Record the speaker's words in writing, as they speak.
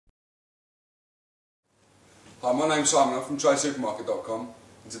Hi, my name's Simon, I'm from tradesupermarket.com,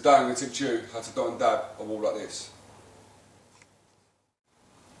 and today I'm going to teach you how to dot and dab a wall like this.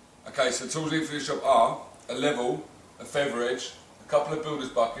 Okay, so the tools needed for this job are a level, a feather edge, a couple of builder's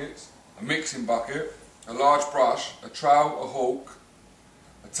buckets, a mixing bucket, a large brush, a trowel, a hook,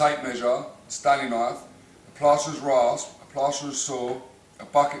 a tape measure, a Stanley knife, a plasterer's rasp, a plasterer's saw, a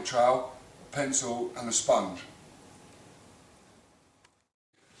bucket trowel, a pencil and a sponge.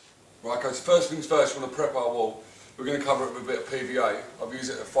 Right, okay, so first things first, we want to prep our wall. We're going to cover it with a bit of PVA. I've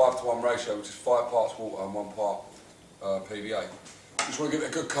used it at a 5:1 ratio, which is 5 parts water and 1 part PVA. Just want to give it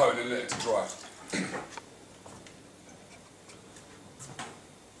a good coat and let it to dry.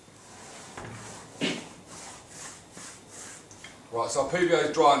 Right, so our PVA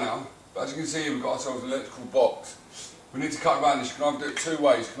is dry now, but as you can see we've got ourselves an electrical box. We need to cut around this. You can either do it two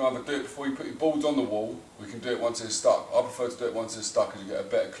ways. You can either do it before you put your boards on the wall, or you can do it once it's stuck. I prefer to do it once it's stuck because you get a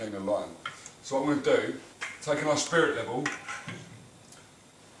better, cleaner line. So what I'm going to do, taking our spirit level,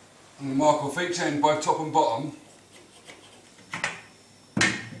 I'm going to mark off each end, both top and bottom.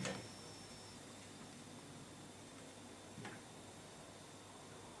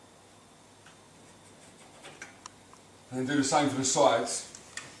 And then do the same for the sides,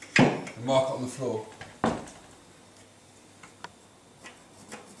 and mark it on the floor.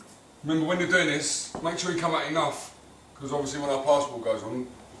 Remember, when you're doing this, make sure you come out enough, because obviously when our plasterboard goes on,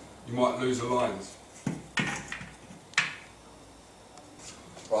 you might lose the lines.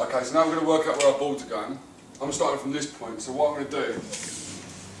 Right, okay, so now we're going to work out where our boards are going. I'm starting from this point, so what I'm going to do,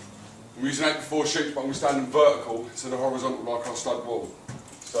 I'm using 8x4 sheets, but I'm going to stand them vertical instead of horizontal like our stud wall.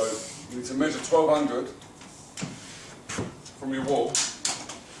 So you need to measure 1200 from your wall,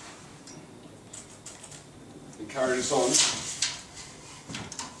 and carry this on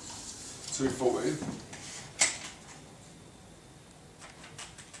 240. And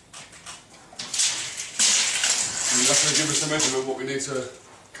that's going to give us a measurement of what we need to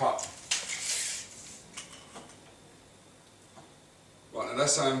cut. Right, now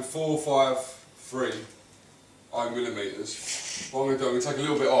that's saying 453 millimetres. What I'm going to do, I'm going to take a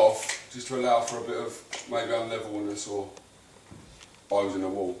little bit off just to allow for a bit of maybe unlevelness or bows in the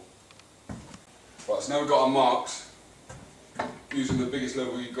wall. Right, so now we've got our marks. Using the biggest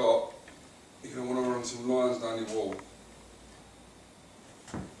level you've got, you're going to want to run some lines down your wall.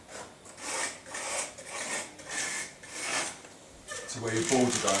 To where your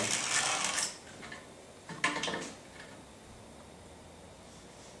boards are going.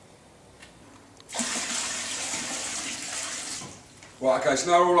 Right, okay,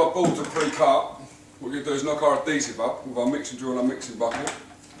 so now all our boards are pre-cut. What we're going to do is knock our adhesive up with our mixing drill and our mixing bucket.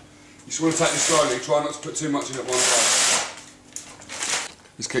 You just want to take this slowly, try not to put too much in at one time.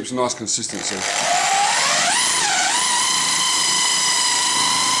 This keeps a nice consistency.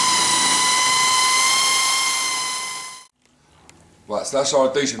 Right, so that's our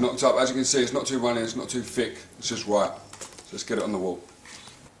adhesive knocked up. As you can see, it's not too runny, it's not too thick, it's just right. So let's get it on the wall.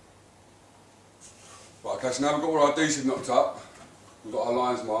 Right, okay, so now we've got all our adhesive knocked up, we've got our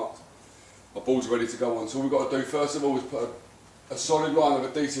lines marked, our boards are ready to go on. So all we've got to do first of all is put a solid line of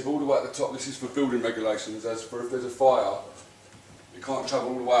adhesive all the way at the top. This is for building regulations, as for if there's a fire, you can't travel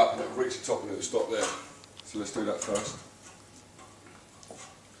all the way up and it'll reach the top and it'll stop there. So let's do that first.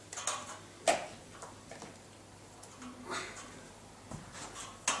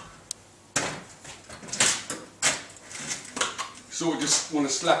 So we just want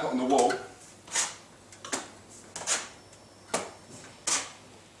to slap it on the wall.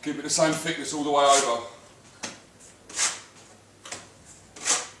 Keep it the same thickness all the way over.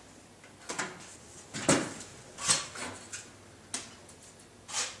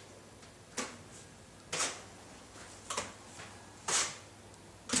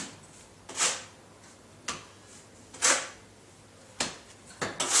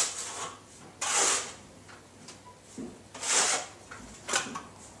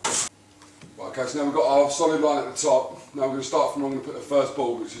 Okay, so now we've got our solid line at the top. Now we're going to start from, I'm going to put the first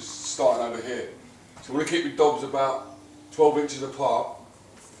board, which is starting over here. So we're going to keep your dobs about 12 inches apart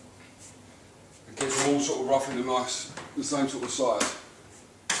and keep them all sort of roughly the same sort of size.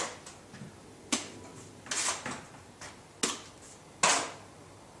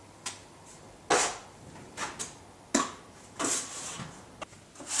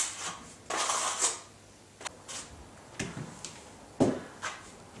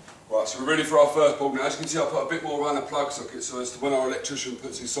 Right, so we're ready for our first board now. As you can see, I put a bit more around the plug socket so as to when our electrician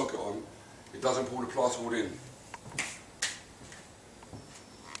puts his socket on, it doesn't pull the plasterboard in.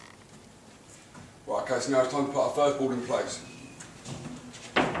 Right, okay, so now it's time to put our first board in place.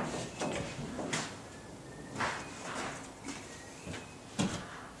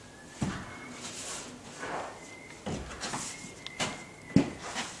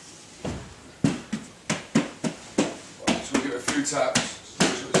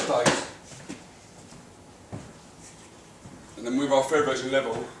 feather edge and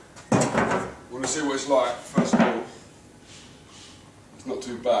level. We want to see what it's like, first of all. It's not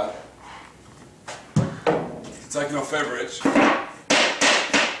too bad. Taking off feather edge. Just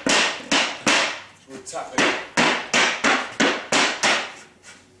want to tap it.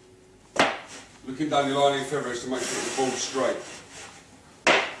 Looking down the line in feather edge to make sure the ball's straight.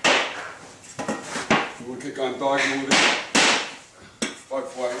 We want to keep going diagonal with it,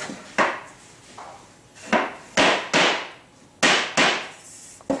 both ways.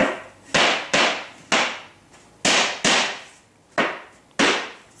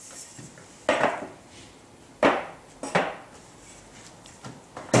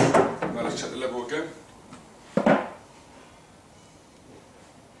 Now let's check the level again.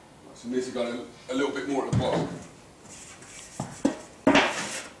 So it needs to go a little bit more at the bottom.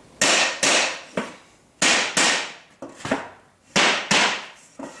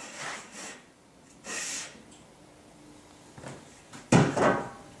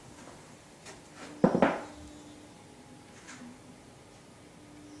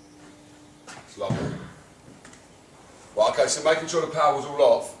 It's lovely. Right, okay, so making sure the power was all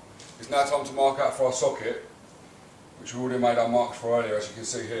off, it's now time to mark out for our socket, which we already made our marks for earlier, as you can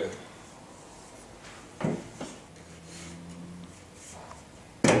see here.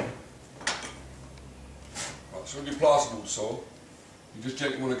 Right, so with your plasterboard saw, you just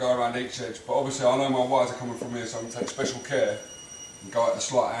gently want to go around each edge, but obviously I know my wires are coming from here, so I'm going to take special care and go at a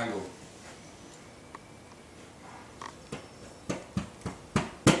slight angle.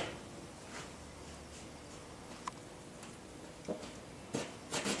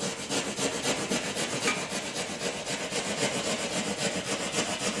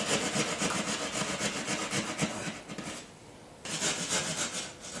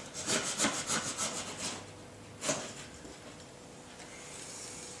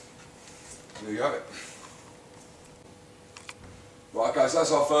 There you have it. Right, okay, so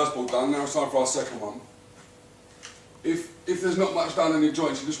that's our first board done. Now it's time for our second one. If there's not much done in your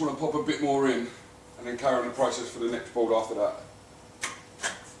joints, you just want to pop a bit more in and then carry on the process for the next board after that.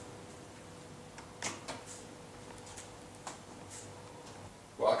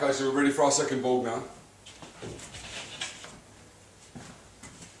 Right, okay, so we're ready for our second board now.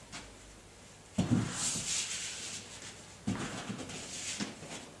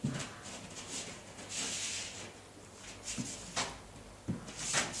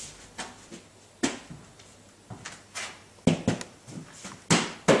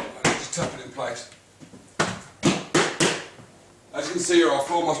 Tap it in place. As you can see here, our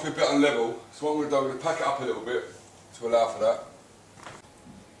floor must be a bit unlevel, so what I'm going to do, I'm going to pack it up a little bit to allow for that.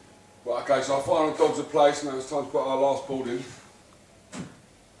 Right, okay, so our final dogs are placed, now it's time to put our last board in.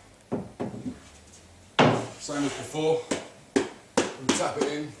 Same as before, we tap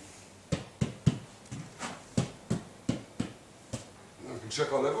it in. Now we can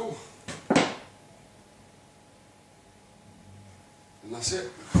check our level. And that's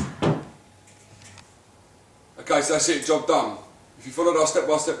it. Okay, so that's it, job done. If you followed our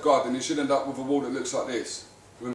step-by-step guide, then you should end up with a wall that looks like this.